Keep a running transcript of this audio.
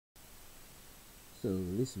So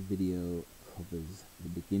this video covers the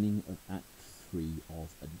beginning of Act 3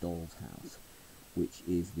 of A Doll's House, which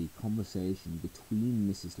is the conversation between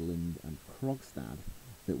Mrs. Linde and Krogstad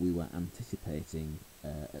that we were anticipating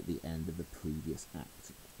at the end of the previous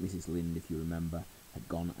act. Mrs. Linde, if you remember, had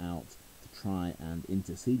gone out to try and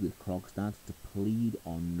intercede with Krogstad to plead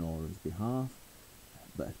on Nora's behalf,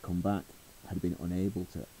 but had come back, had been unable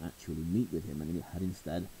to actually meet with him, and had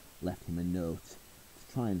instead left him a note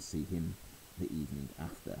to try and see him the evening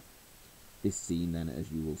after. This scene then,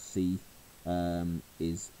 as you will see,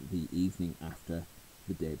 is the evening after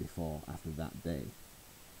the day before, after that day.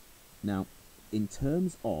 Now, in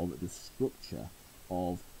terms of the structure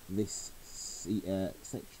of this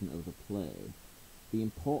section of the play, the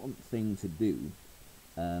important thing to do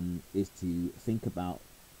is to think about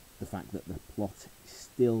the fact that the plot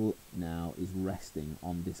still now is resting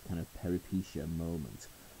on this kind of peripecia moment,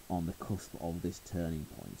 on the cusp of this turning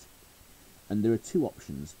point. And there are two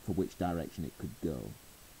options for which direction it could go.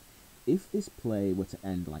 If this play were to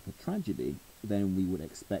end like a tragedy, then we would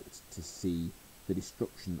expect to see the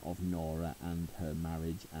destruction of Nora and her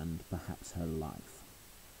marriage and perhaps her life.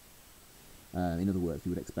 In other words, we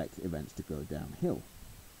would expect events to go downhill.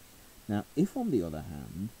 Now, if on the other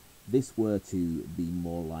hand, this were to be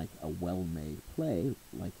more like a well-made play,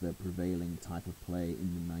 like the prevailing type of play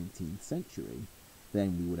in the 19th century,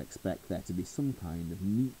 then we would expect there to be some kind of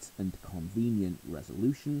neat and convenient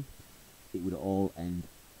resolution. It would all end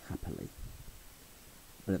happily.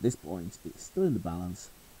 But at this point, it's still in the balance.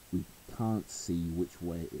 We can't see which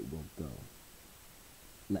way it will go.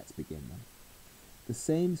 Let's begin then. The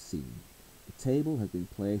same scene. The table has been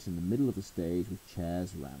placed in the middle of the stage with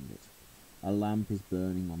chairs around it. A lamp is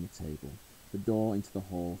burning on the table. The door into the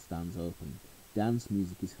hall stands open. Dance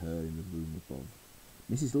music is heard in the room above.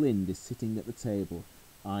 Mrs. Linde is sitting at the table,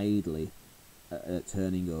 idly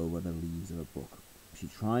turning over the leaves of a book. She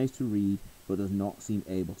tries to read, but does not seem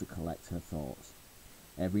able to collect her thoughts.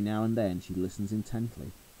 Every now and then she listens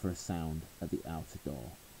intently for a sound at the outer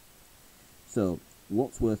door. So,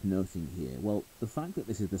 what's worth noting here? Well, the fact that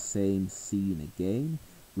this is the same scene again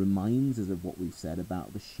reminds us of what we've said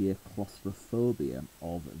about the sheer claustrophobia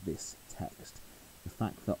of this text. The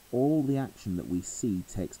fact that all the action that we see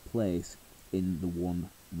takes place in the one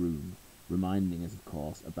room, reminding us, of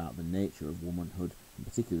course, about the nature of womanhood, and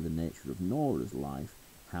particularly the nature of Nora's life,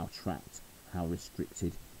 how trapped, how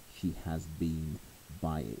restricted she has been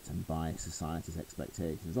by it and by society's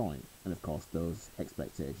expectations on it. And of course, those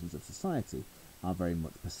expectations of society are very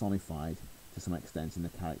much personified to some extent in the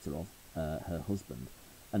character of her husband,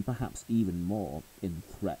 and perhaps even more in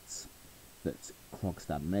threats that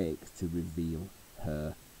Krogstad makes to reveal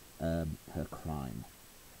her crime.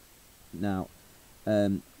 Now,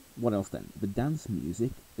 what else then? The dance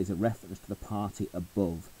music is a reference to the party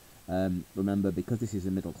above. Remember, because this is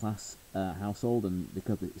a middle-class household, and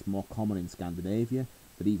because it's more common in Scandinavia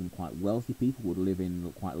that even quite wealthy people would live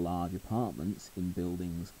in quite large apartments in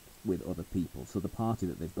buildings with other people. So the party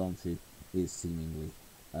that they've gone to is seemingly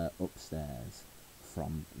upstairs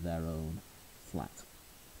from their own flat.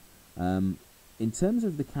 In terms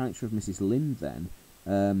of the character of Mrs. Linde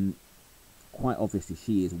then, quite obviously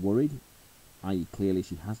she is worried, i.e. clearly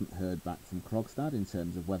she hasn't heard back from Krogstad in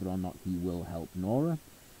terms of whether or not he will help Nora.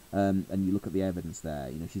 And you look at the evidence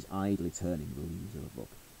there, she's idly turning the leaves of a book.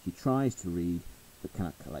 She tries to read, but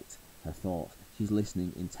cannot collect her thoughts. She's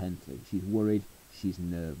listening intently. She's worried, she's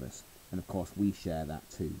nervous. And of course we share that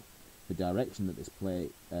too. The direction that this play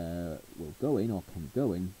will go in, or can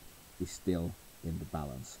go in, is still in the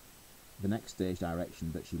balance. The next stage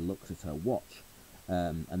direction that she looks at her watch,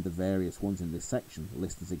 and the various ones in this section,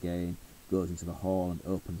 listens again, goes into the hall and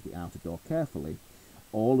opens the outer door carefully.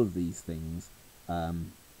 All of these things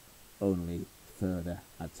only further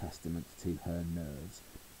add testament to her nerves.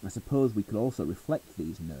 I suppose we could also reflect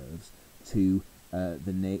these nerves to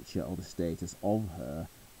the nature or the status of her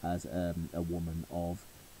as a woman of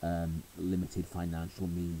limited financial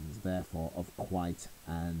means, therefore of quite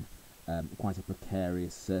a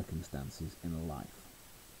precarious circumstances in life.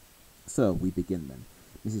 So we begin then.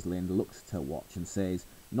 Mrs. Linde looks at her watch and says,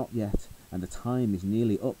 "Not yet, and the time is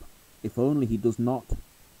nearly up. If only he does not..."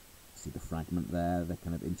 See the fragment there, the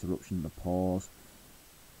kind of interruption, the pause.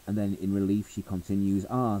 And then in relief she continues,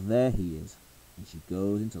 "Ah, there he is." And she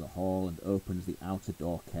goes into the hall and opens the outer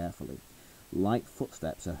door carefully. Light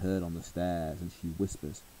footsteps are heard on the stairs, and she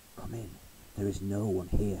whispers, "Come in, there is no one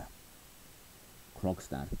here."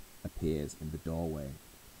 Krogstad appears in the doorway.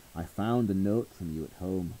 "I found a note from you at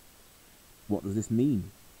home." "What does this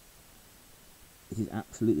mean?" "It is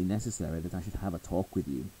absolutely necessary that I should have a talk with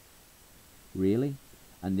you." "Really?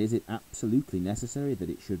 And is it absolutely necessary that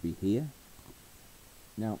it should be here?"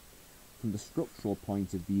 Now, from the structural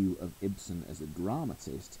point of view of Ibsen as a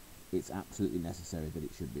dramatist, it's absolutely necessary that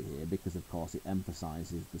it should be here because, of course, it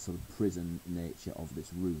emphasises the sort of prison nature of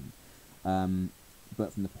this room.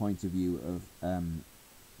 But from the point of view of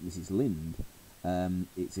Mrs. Linde,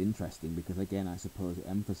 it's interesting because, again, I suppose it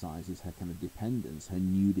emphasises her kind of dependence, her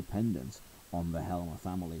new dependence on the Helmer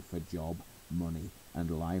family for job, money,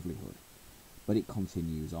 and livelihood. But it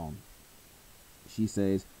continues on. She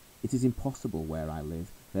says, "It is impossible where I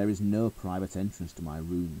live. There is no private entrance to my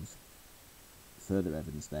rooms." Further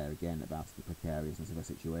evidence there again about the precariousness of her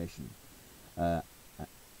situation.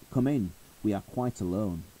 "Come in. We are quite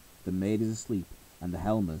alone. The maid is asleep, and the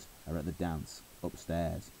Helmers are at the dance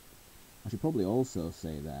upstairs." I should probably also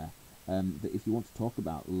say there that if you want to talk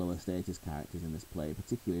about lower status characters in this play,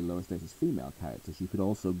 particularly lower status female characters, you could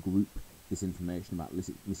also group this information about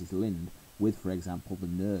Mrs. Linde with, for example, the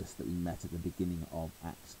nurse that we met at the beginning of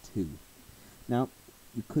Act 2. Now,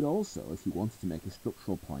 you could also, if you wanted to make a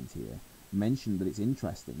structural point here, mention that it's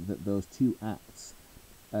interesting that those two acts,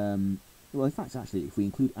 well, in fact, actually, if we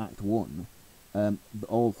include Act 1,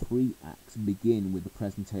 all three acts begin with the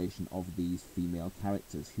presentation of these female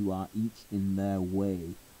characters who are each in their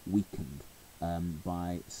way weakened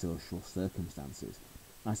by social circumstances.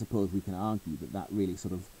 I suppose we can argue that that really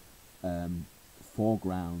sort of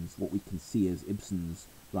foregrounds what we can see as Ibsen's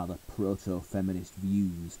rather proto-feminist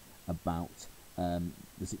views about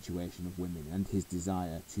the situation of women and his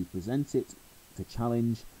desire to present it, to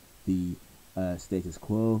challenge the status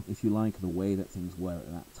quo, if you like, the way that things were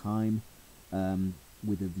at that time,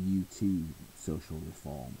 with a view to social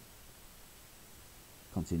reform.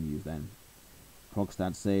 Continues then.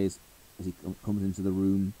 Krogstad says, as he comes into the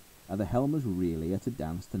room, "Are the Helmers really at a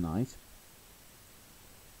dance tonight?"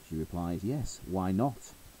 She replies, "Yes, why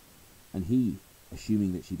not?" And he,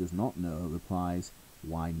 assuming that she does not know, replies,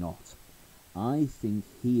 "Why not?" I think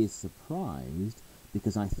he is surprised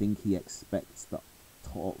because I think he expects that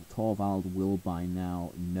Torvald will by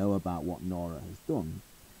now know about what Nora has done,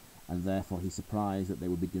 and therefore he's surprised that they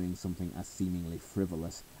would be doing something as seemingly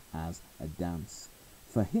frivolous as a dance.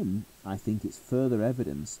 For him, I think it's further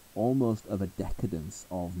evidence almost of a decadence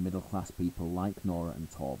of middle-class people like Nora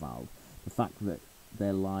and Torvald. The fact that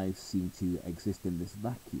their lives seem to exist in this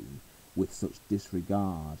vacuum with such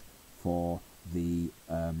disregard for the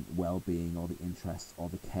well-being or the interests or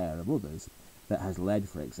the care of others that has led,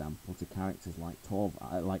 for example, to characters like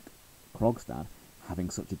like Krogstad having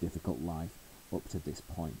such a difficult life up to this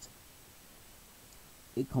point.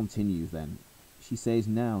 It continues then. She says,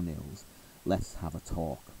 "Now, Nils, let's have a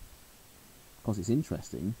talk." Of course, it's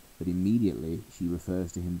interesting that immediately she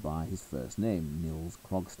refers to him by his first name, Nils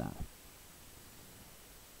Krogstad.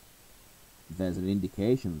 There's an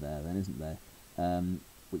indication there, then, isn't there,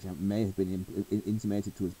 which may have been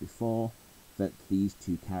intimated to us before, that these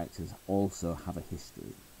two characters also have a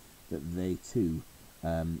history, that they too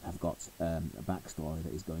have got a backstory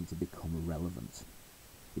that is going to become relevant.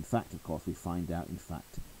 In fact, of course, we find out,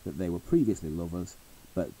 that they were previously lovers,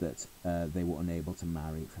 but that they were unable to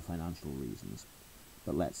marry for financial reasons.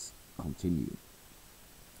 But let's continue.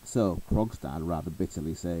 So, Krogstad rather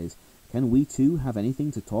bitterly says, "Can we two have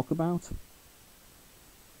anything to talk about?"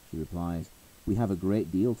 She replies, "We have a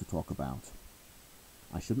great deal to talk about."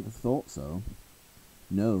 "I shouldn't have thought so."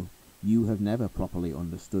 "No, you have never properly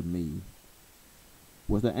understood me."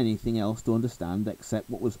 Was there anything else to understand except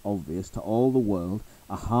what was obvious to all the world?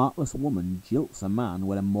 A heartless woman jilts a man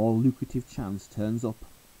when a more lucrative chance turns up.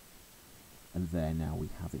 And there now we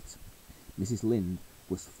have it. Mrs. Linde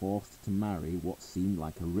was forced to marry what seemed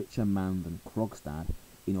like a richer man than Krogstad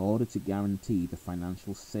in order to guarantee the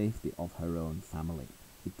financial safety of her own family.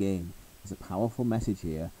 Again, there's a powerful message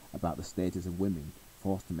here about the status of women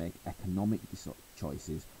forced to make economic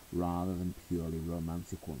choices rather than purely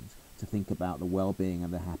romantic ones, to think about the well-being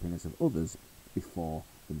and the happiness of others before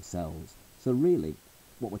themselves. So really,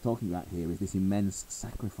 what we're talking about here is this immense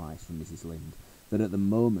sacrifice from Mrs. Linde that at the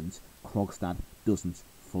moment Krogstad doesn't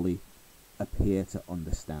fully appear to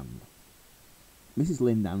understand. Mrs.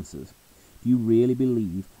 Linde answers, "Do you really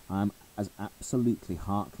believe I am as absolutely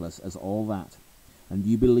heartless as all that? And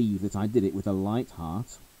you believe that I did it with a light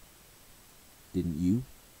heart? Didn't you?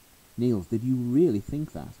 Niels, did you really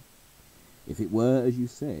think that? If it were as you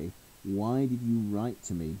say, why did you write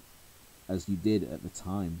to me as you did at the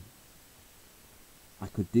time? I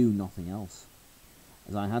could do nothing else.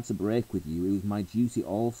 As I had to break with you, it was my duty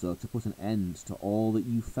also to put an end to all that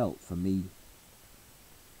you felt for me."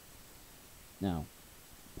 Now,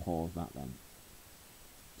 pause that then.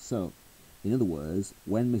 So, in other words,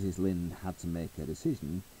 when Mrs. Linde had to make her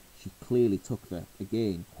decision, she clearly took the,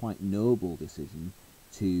 again, quite noble decision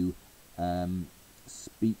to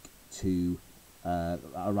speak to,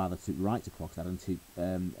 or rather to write to Krogstad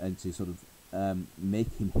and to sort of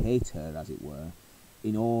make him hate her, as it were,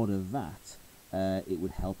 in order that it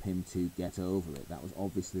would help him to get over it. That was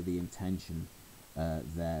obviously the intention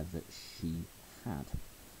there that she had.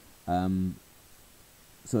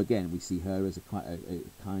 So again, we see her as quite a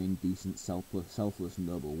kind, decent, selfless,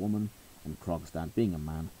 noble woman, and Krogstad, being a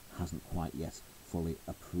man, hasn't quite yet fully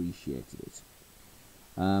appreciated it.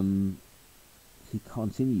 He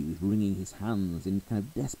continues wringing his hands in kind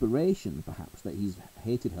of desperation, perhaps, that he's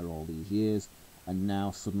hated her all these years, and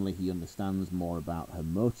now suddenly he understands more about her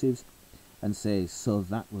motives, and says, so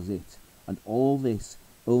that was it, and all this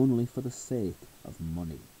only for the sake of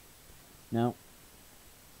money. Now,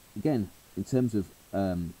 again, in terms of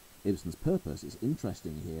Ibsen's purpose, it's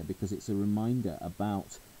interesting here because it's a reminder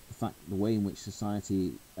about the way in which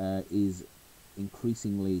society is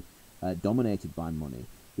increasingly dominated by money,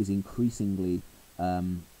 is increasingly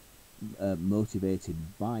motivated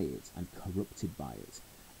by it and corrupted by it.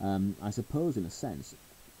 I suppose, in a sense,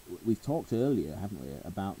 we've talked earlier, haven't we,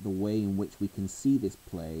 about the way in which we can see this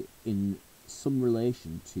play in some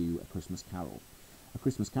relation to A Christmas Carol. A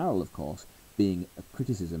Christmas Carol, of course, being a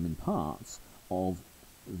criticism in parts of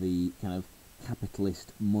the kind of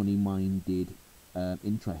capitalist, money-minded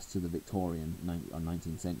interests of the Victorian or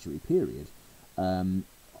 19th century period,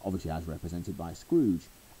 obviously as represented by Scrooge.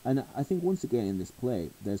 And I think once again in this play,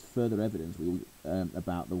 there's further evidence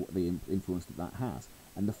about the influence that has,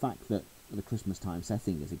 and the fact that the Christmas time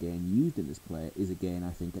setting is again used in this play is again,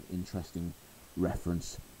 I think, an interesting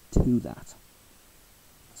reference to that.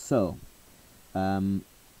 So, there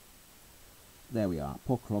we are.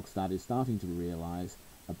 Poor Krogstad is starting to realise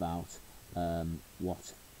about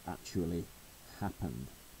what actually happened.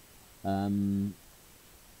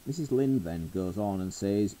 Mrs. Linde then goes on and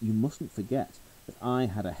says, you mustn't forget that I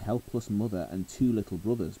had a helpless mother and 2 little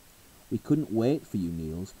brothers. We couldn't wait for you,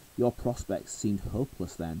 Niels. Your prospects seemed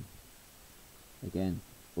hopeless then. Again,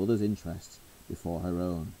 others' interests before her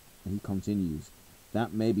own. And he continues,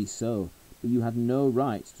 that may be so, but you had no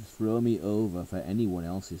right to throw me over for anyone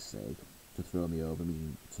else's sake. To throw me over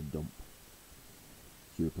meaning to dump.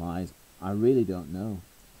 She replies, I really don't know.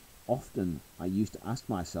 Often I used to ask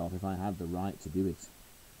myself if I had the right to do it.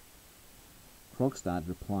 Krogstad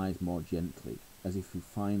replies more gently, as if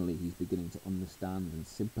finally he's beginning to understand and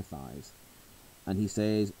sympathise. And he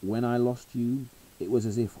says, when I lost you, it was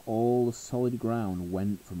as if all the solid ground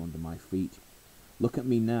went from under my feet. Look at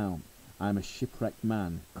me now. I am a shipwrecked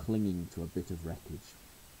man clinging to a bit of wreckage.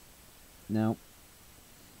 Now,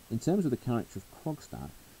 in terms of the character of Krogstad,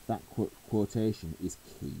 that quotation is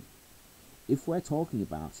key. If we're talking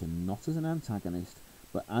about him not as an antagonist,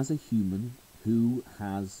 but as a human who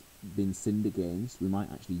has been sinned against, we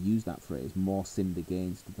might actually use that phrase, more sinned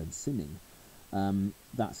against than sinning,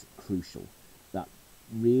 that's crucial. That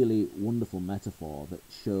really wonderful metaphor that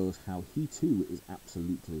shows how he too is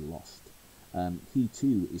absolutely lost. He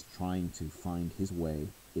too is trying to find his way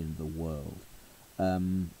in the world.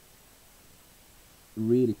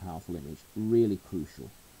 Really powerful image, really crucial.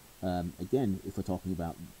 Again, if we're talking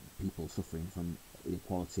about people suffering from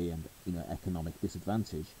inequality and economic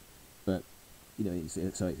disadvantage, but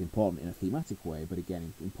so it's important in a thematic way, but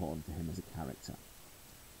again important to him as a character.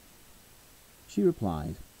 She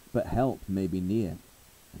replied, but help may be near.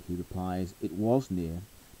 And he replies, it was near,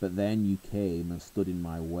 but then you came and stood in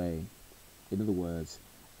my way. In other words,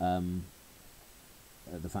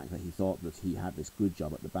 the fact that he thought that he had this good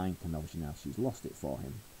job at the bank, and obviously now she's lost it for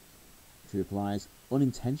him. She replies,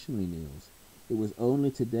 unintentionally, Niels. It was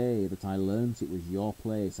only today that I learnt it was your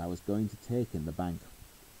place I was going to take in the bank.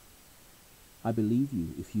 I believe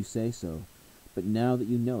you if you say so, but now that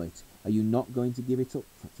you know it, are you not going to give it up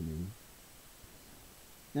to me?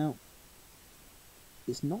 Now,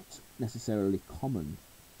 it's not necessarily common,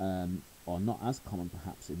 or not as common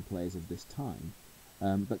perhaps in plays of this time,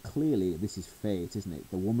 but clearly this is fate, isn't it?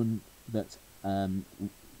 The woman that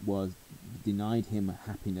was denied him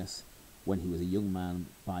happiness when he was a young man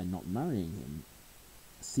by not marrying him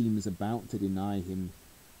seems about to deny him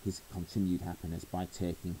his continued happiness by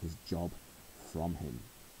taking his job from him.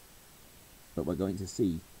 But we're going to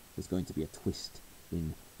see there's going to be a twist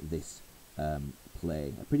in this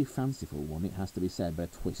play. A pretty fanciful one, it has to be said, but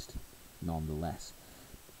a twist nonetheless.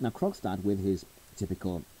 Now, Krogstad, with his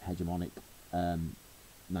typical hegemonic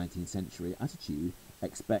 19th century attitude,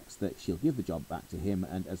 expects that she'll give the job back to him,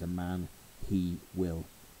 and as a man he will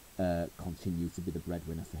continue to be the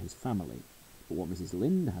breadwinner for his family. But what Mrs.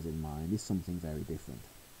 Linde has in mind is something very different.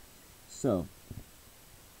 So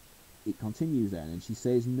it continues then, and she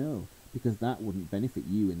says no, because that wouldn't benefit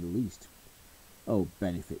you in the least. Oh,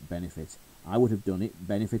 benefit, benefit. I would have done it,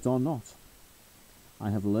 benefit or not. I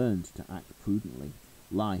have learned to act prudently.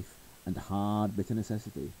 Life and hard bitter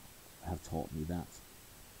necessity have taught me that.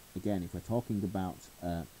 Again, if we're talking about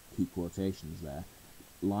key quotations there,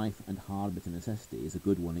 life and hard bitter necessity is a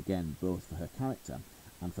good one again, both for her character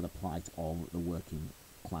and for the plight of the working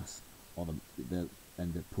class or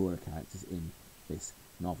the poorer characters in this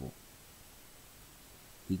novel.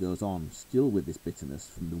 He goes on, still with this bitterness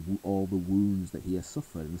from all the wounds that he has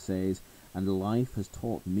suffered, and says, "And life has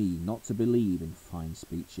taught me not to believe in fine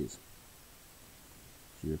speeches."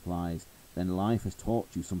 She replies, "Then life has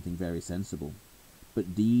taught you something very sensible.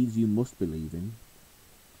 But deeds you must believe in."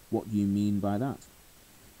 "What do you mean by that?"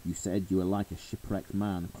 "You said you were like a shipwrecked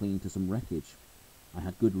man clinging to some wreckage. I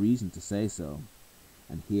had good reason to say so.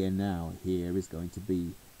 And here is going to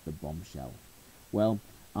be the bombshell. Well,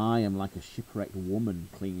 I am like a shipwrecked woman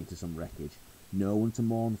clinging to some wreckage. No one to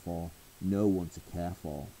mourn for, no one to care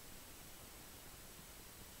for."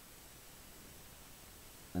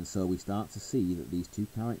 And so we start to see that these two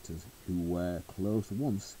characters who were close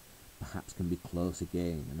once perhaps can be close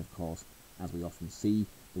again. And of course, as we often see,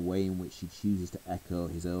 the way in which she chooses to echo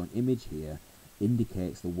his own image here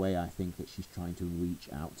indicates the way I think that she's trying to reach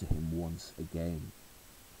out to him once again.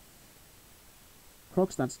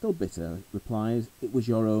 Krogstad, still bitter, replies, "It was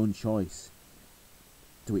your own choice."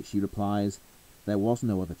 To which she replies, "There was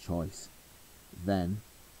no other choice." Then,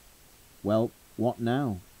 "Well, what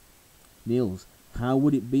now? Niels, how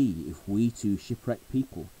would it be if we two shipwrecked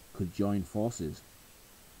people could join forces?"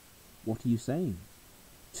 "What are you saying?"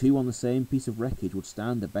 "Two on the same piece of wreckage would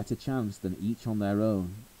stand a better chance than each on their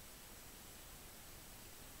own."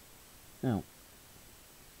 Now,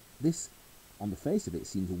 this, on the face of it,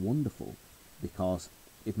 seems wonderful, because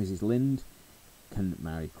if Mrs. Linde can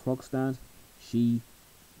marry Krogstad,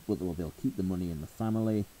 they'll keep the money in the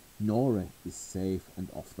family. Nora is safe and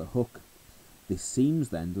off the hook. This seems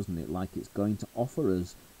then, doesn't it, like it's going to offer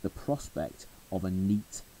us the prospect of a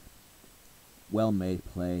neat, well-made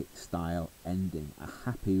play style ending, a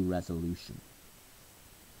happy resolution.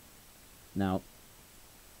 Now,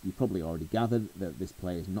 you probably already gathered that this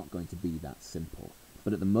play is not going to be that simple,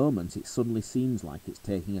 but at the moment it suddenly seems like it's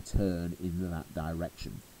taking a turn in that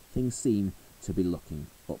direction. Things seem to be looking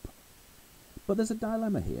up. But there's a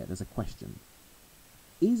dilemma here, there's a question.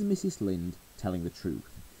 Is Mrs. Linde telling the truth?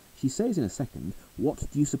 She says in a second, "What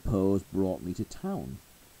do you suppose brought me to town?"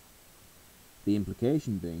 The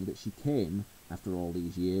implication being that she came, after all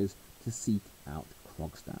these years, to seek out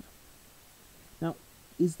Krogstad. Now,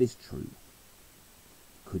 is this true?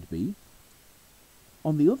 Could be.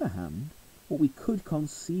 On the other hand, what we could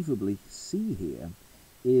conceivably see here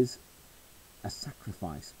is a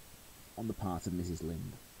sacrifice on the part of Mrs.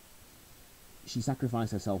 Linde. She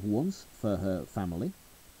sacrificed herself once for her family.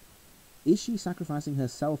 Is she sacrificing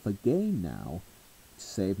herself again now to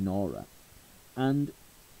save Nora? And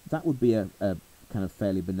that would be a kind of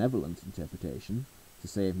fairly benevolent interpretation, to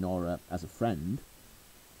save Nora as a friend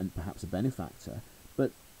and perhaps a benefactor.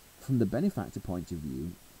 But from the benefactor point of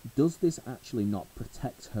view, does this actually not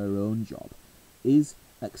protect her own job? Is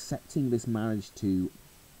accepting this marriage to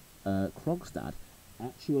Krogstad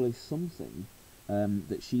actually something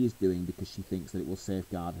that she is doing because she thinks that it will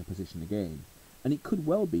safeguard her position again? And it could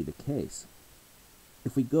well be the case.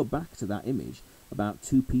 If we go back to that image about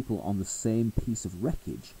two people on the same piece of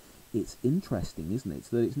wreckage, it's interesting, isn't it?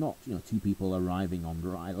 So that it's not, two people arriving on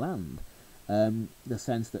dry land. The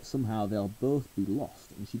sense that somehow they'll both be lost,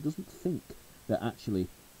 and she doesn't think that actually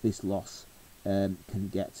this loss can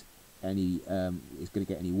get any is going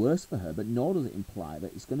to get any worse for her, but nor does it imply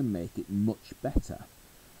that it's going to make it much better.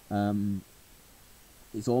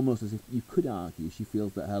 It's almost as if you could argue she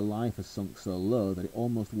feels that her life has sunk so low that it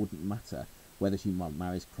almost wouldn't matter whether she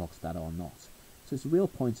marries Krogstad or not. So it's a real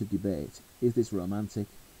point of debate. Is this romantic?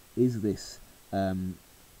 Is this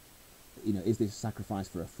is this sacrifice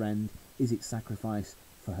for a friend? Is it sacrifice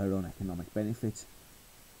for her own economic benefit?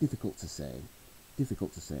 Difficult to say.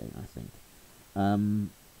 Difficult to say, I think.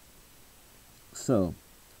 So,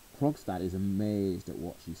 Krogstad is amazed at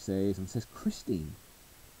what she says and says, "Christine,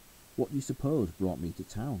 what do you suppose brought me to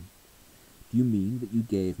town? Do you mean that you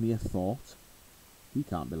gave me a thought?" He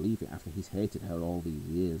can't believe it after he's hated her all these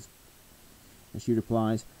years. And she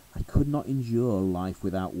replies, "I could not endure life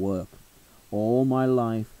without work. All my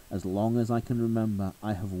life, as long as I can remember,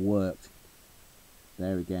 I have worked."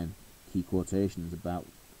 There again, key quotations about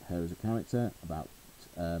her as a character, about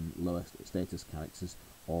lower status characters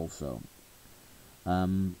also.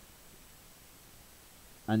 And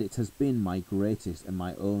it has been my greatest and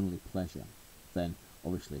my only pleasure. Then,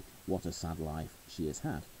 obviously, what a sad life she has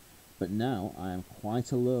had. But now I am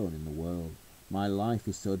quite alone in the world. My life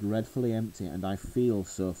is so dreadfully empty, and I feel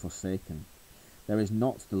so forsaken. There is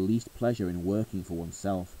not the least pleasure in working for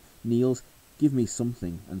oneself. Niels, give me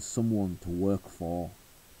something and someone to work for.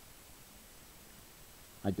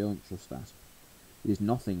 I don't trust that. It is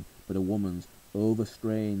nothing but a woman's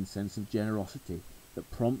overstrained sense of generosity that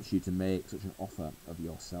prompts you to make such an offer of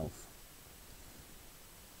yourself.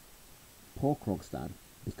 Poor Krogstad,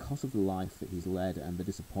 because of the life that he's led and the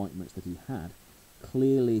disappointments that he had,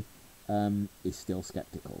 clearly is still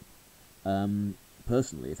sceptical.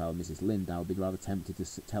 Personally, if I were Mrs. Linde, I would be rather tempted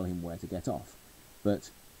to tell him where to get off.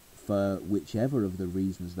 But for whichever of the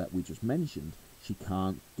reasons that we just mentioned, she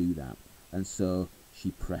can't do that. And so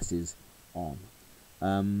she presses on.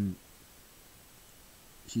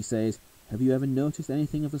 She says, "Have you ever noticed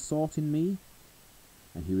anything of the sort in me?"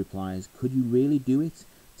 And he replies, "Could you really do it?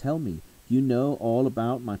 Tell me, do you know all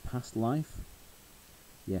about my past life?"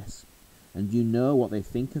 "Yes. And do you know what they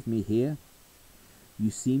think of me here? You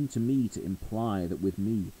seem to me to imply that with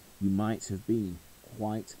me you might have been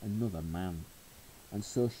quite another man." And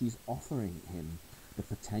so she's offering him the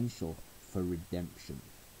potential for redemption.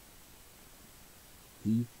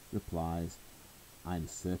 He replies, "I'm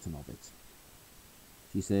certain of it."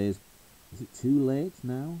 She says, "Is it too late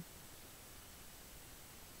now?"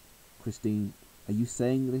 "Christine, are you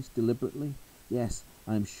saying this deliberately?" "Yes,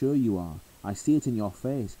 I am sure you are. I see it in your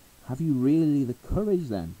face. Have you really the courage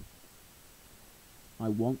then?" "I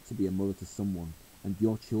want to be a mother to someone, and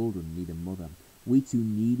your children need a mother. We two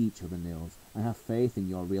need each other, Nils. I have faith in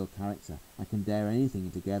your real character. I can dare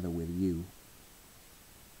anything together with you."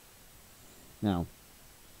 Now,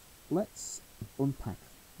 let's unpack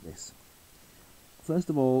this. First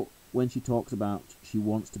of all, when she talks about she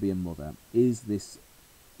wants to be a mother, is this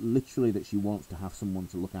literally that she wants to have someone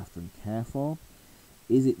to look after and care for?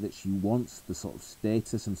 Is it that she wants the sort of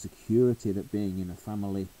status and security that being in a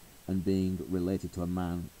family and being related to a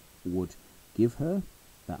man would give her?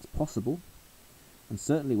 That's possible. And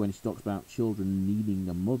certainly when she talks about children needing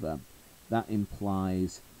a mother, that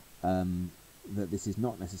implies that this is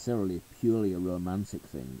not necessarily purely a romantic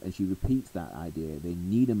thing. And she repeats that idea. They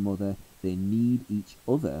need a mother, they need each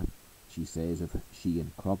other, she says of she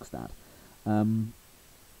and Krogstad.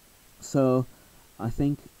 So I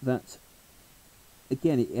think that,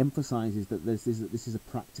 again, it emphasises that this is a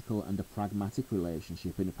practical and a pragmatic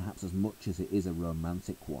relationship, and perhaps as much as it is a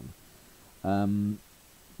romantic one.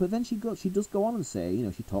 But then she does go on and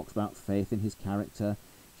say, she talks about faith in his character.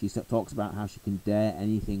 She talks about how she can dare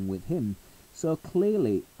anything with him. So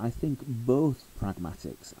clearly, I think both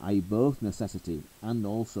pragmatics, i.e. both necessity and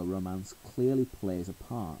also romance, clearly plays a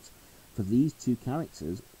part. For these two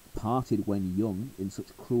characters, parted when young in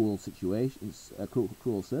such cruel situations,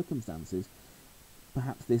 cruel circumstances,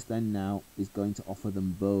 perhaps this then now is going to offer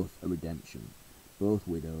them both a redemption, both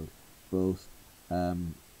widowed, both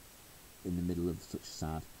in the middle of such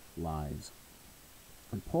sad lives.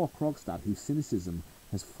 And poor Krogstad, whose cynicism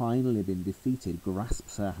has finally been defeated,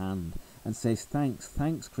 grasps her hand and says,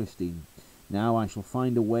 Thanks, Christine. Now I shall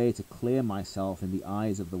find a way to clear myself in the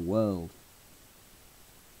eyes of the world."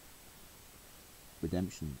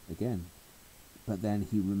 Redemption again. But then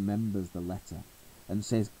he remembers the letter and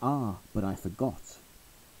says, but I forgot.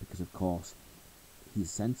 Because, of course,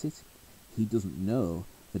 he's sent it. He doesn't know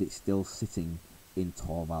that it's still sitting in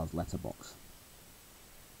Torvald's letterbox.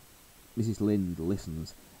 Mrs. Linde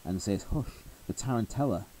listens and says, "Hush, the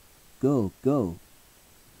tarantella. Go, go."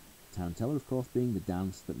 Tarantella, of course, being the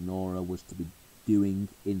dance that Nora was to be doing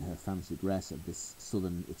in her fancy dress of this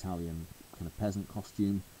southern Italian kind of peasant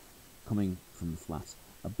costume, coming from the flat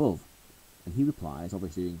above. And he replies,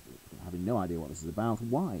 obviously having no idea what this is about,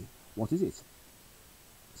 "Why? What is it?"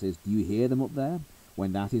 He says, "Do you hear them up there?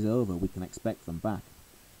 When that is over, we can expect them back."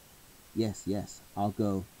 Yes, I'll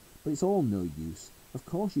go. But it's all no use. Of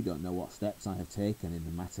course you don't know what steps I have taken in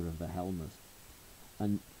the matter of the Helmers."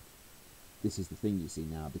 And this is the thing, you see,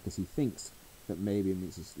 now, because he thinks that maybe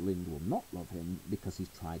Mrs. Linde will not love him because he's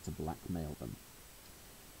tried to blackmail them.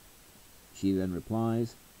 She then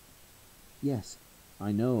replies, "Yes,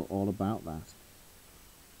 I know all about that."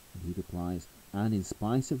 And he replies, "And in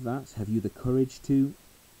spite of that, have you the courage to—"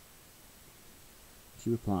 She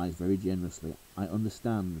replies very generously, "I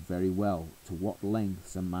understand very well to what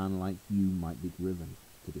lengths a man like you might be driven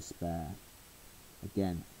to despair."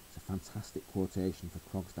 Again, it's a fantastic quotation for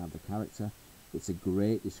Krogstad the character. It's a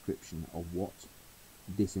great description of what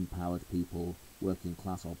disempowered people, working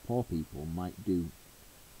class or poor people, might do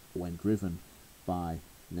when driven by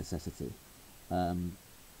necessity.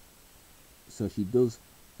 So she does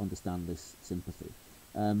understand this sympathy.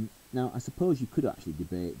 Now, I suppose you could actually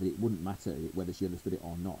debate that it wouldn't matter whether she understood it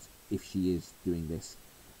or not if she is doing this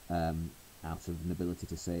out of an ability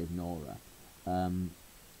to save Nora.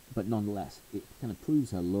 But nonetheless, it kind of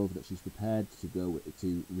proves her love, that she's prepared to go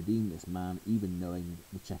to redeem this man, even knowing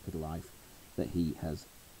the checkered life that he has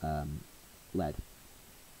led.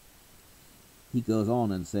 He goes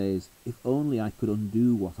on and says, "If only I could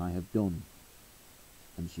undo what I have done."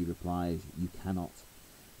 And she replies, "You cannot.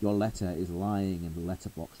 Your letter is lying in the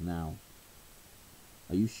letterbox now."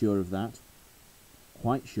 "Are you sure of that?"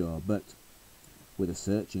 "Quite sure, but," with a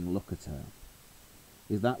searching look at her,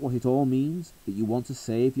 "is that what it all means? That you want to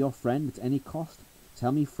save your friend at any cost?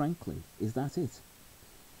 Tell me frankly, is that it?"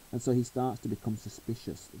 And so he starts to become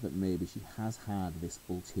suspicious that maybe she has had this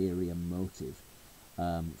ulterior motive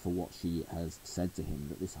for what she has said to him,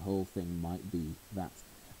 that this whole thing might be that.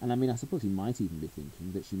 And I mean, I suppose he might even be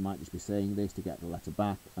thinking that she might just be saying this to get the letter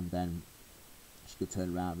back, and then she could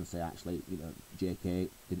turn around and say, actually, JK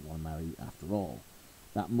didn't want to marry you after all.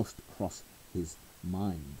 That must cross his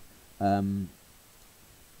mind.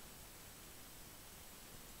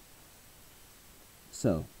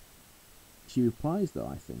 So, she replies, though,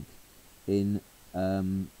 I think, in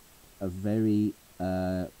a very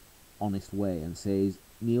honest way, and says,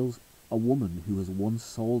 "Niels, a woman who has once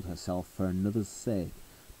sold herself for another's sake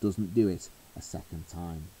doesn't do it a second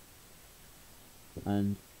time."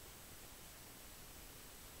 And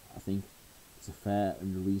I think it's a fair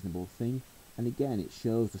and a reasonable thing. And again, it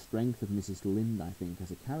shows the strength of Mrs. Linde, I think, as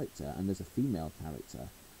a character and as a female character,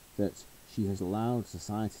 that she has allowed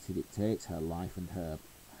society to dictate her life and her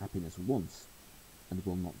happiness once, and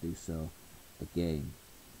will not do so again.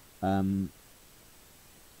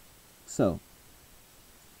 So,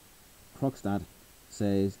 Krogstad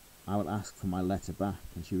says, "I will ask for my letter back,"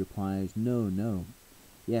 and she replies, "No, no."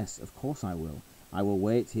 "Yes, of course I will. I will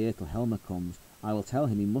wait here till Helmer comes. I will tell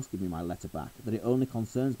him he must give me my letter back, that it only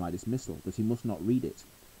concerns my dismissal, that he must not read it."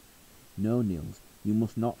 "No, Niels, you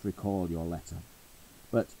must not recall your letter."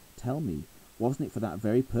 "But tell me, wasn't it for that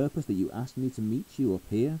very purpose that you asked me to meet you up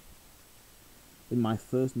here?" "In my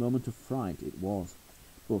first moment of fright, it was.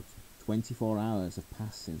 But 24 hours have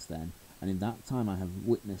passed since then, and in that time I have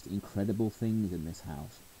witnessed incredible things in this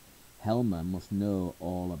house. Helmer must know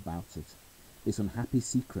all about it. This unhappy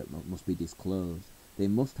secret must be disclosed. They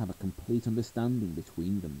must have a complete understanding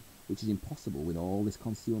between them, which is impossible with all this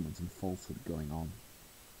concealment and falsehood going on."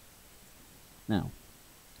 Now,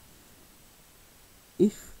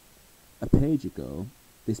 if a page ago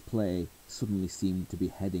this play suddenly seemed to be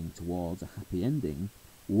heading towards a happy ending,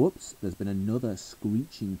 whoops, there's been another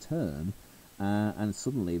screeching turn, and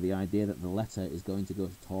suddenly the idea that the letter is going to go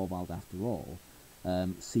to Torvald after all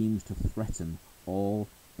seems to threaten all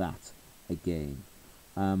that again.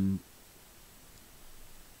 And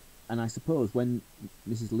I suppose when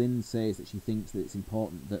Mrs. Linde says that she thinks that it's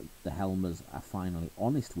important that the Helmers are finally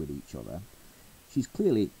honest with each other, she's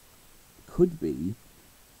clearly could be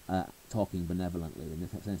talking benevolently, in the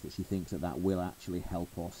sense that she thinks that that will actually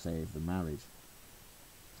help or save the marriage.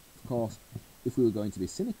 Of course, if we were going to be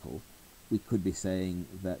cynical, we could be saying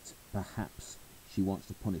that perhaps she wants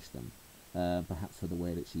to punish them, perhaps for the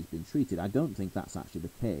way that she's been treated. I don't think that's actually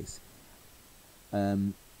the case.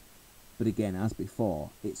 But again, as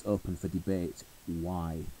before, it's open for debate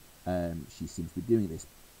why she seems to be doing this.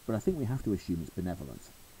 But I think we have to assume it's benevolent.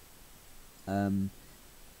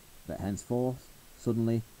 That henceforth,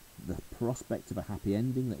 suddenly, the prospect of a happy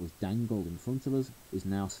ending that was dangled in front of us is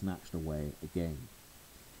now snatched away again.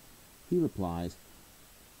 He replies,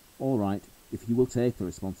 "All right, if you will take the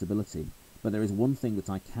responsibility, but there is one thing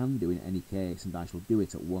that I can do in any case, and I shall do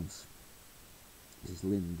it at once." Mrs.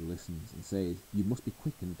 Linde listens and says, "You must be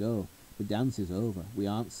quick and go. The dance is over. We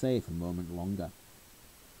aren't safe a moment longer."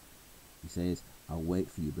 He says, "I'll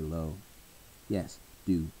wait for you below." "Yes,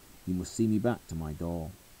 do. You must see me back to my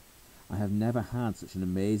door. I have never had such an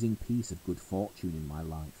amazing piece of good fortune in my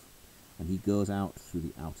life." And he goes out through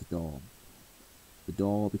the outer door. The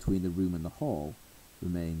door between the room and the hall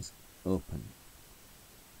remains open.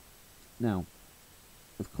 Now,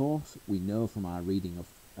 of course, we know from our reading of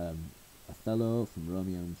Othello, from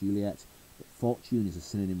Romeo and Juliet, that fortune is a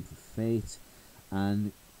synonym for fate,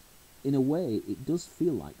 and in a way it does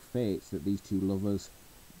feel like fate that these two lovers,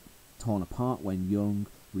 torn apart when young,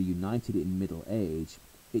 reunited in middle age,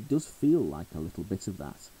 it does feel like a little bit of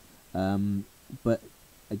that. But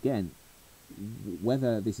again,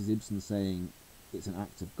 whether this is Ibsen saying it's an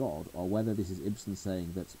act of God, or whether this is Ibsen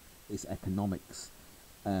saying that it's economics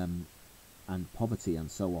and poverty and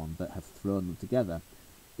so on that have thrown them together,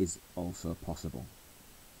 is also possible.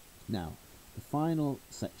 Now, the final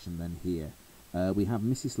section then here, we have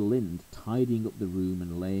Mrs. Linde tidying up the room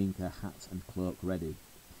and laying her hat and cloak ready,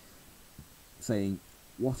 saying,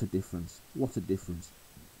 "What a difference, what a difference.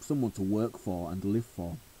 someone to work for and live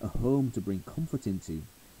for, a home to bring comfort into.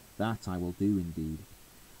 That I will do indeed.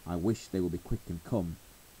 I wish they will be quick and come.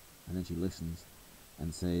 And then she listens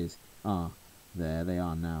and says, Ah, there they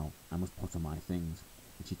are now. I must put on my things.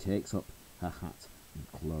 And she takes up her hat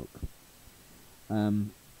and cloak.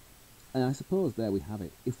 And I suppose there we have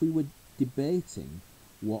it. If we were debating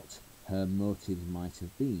what her motives might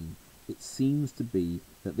have been, it seems to be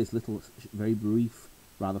that this little, very brief,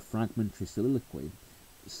 rather fragmentary soliloquy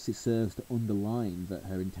serves to underline that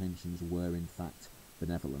her intentions were in fact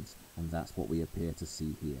benevolent, and that's what we appear to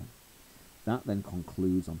see here. That then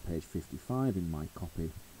concludes on page 55 in my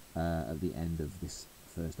copy at the end of this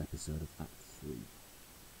first episode of Act 3.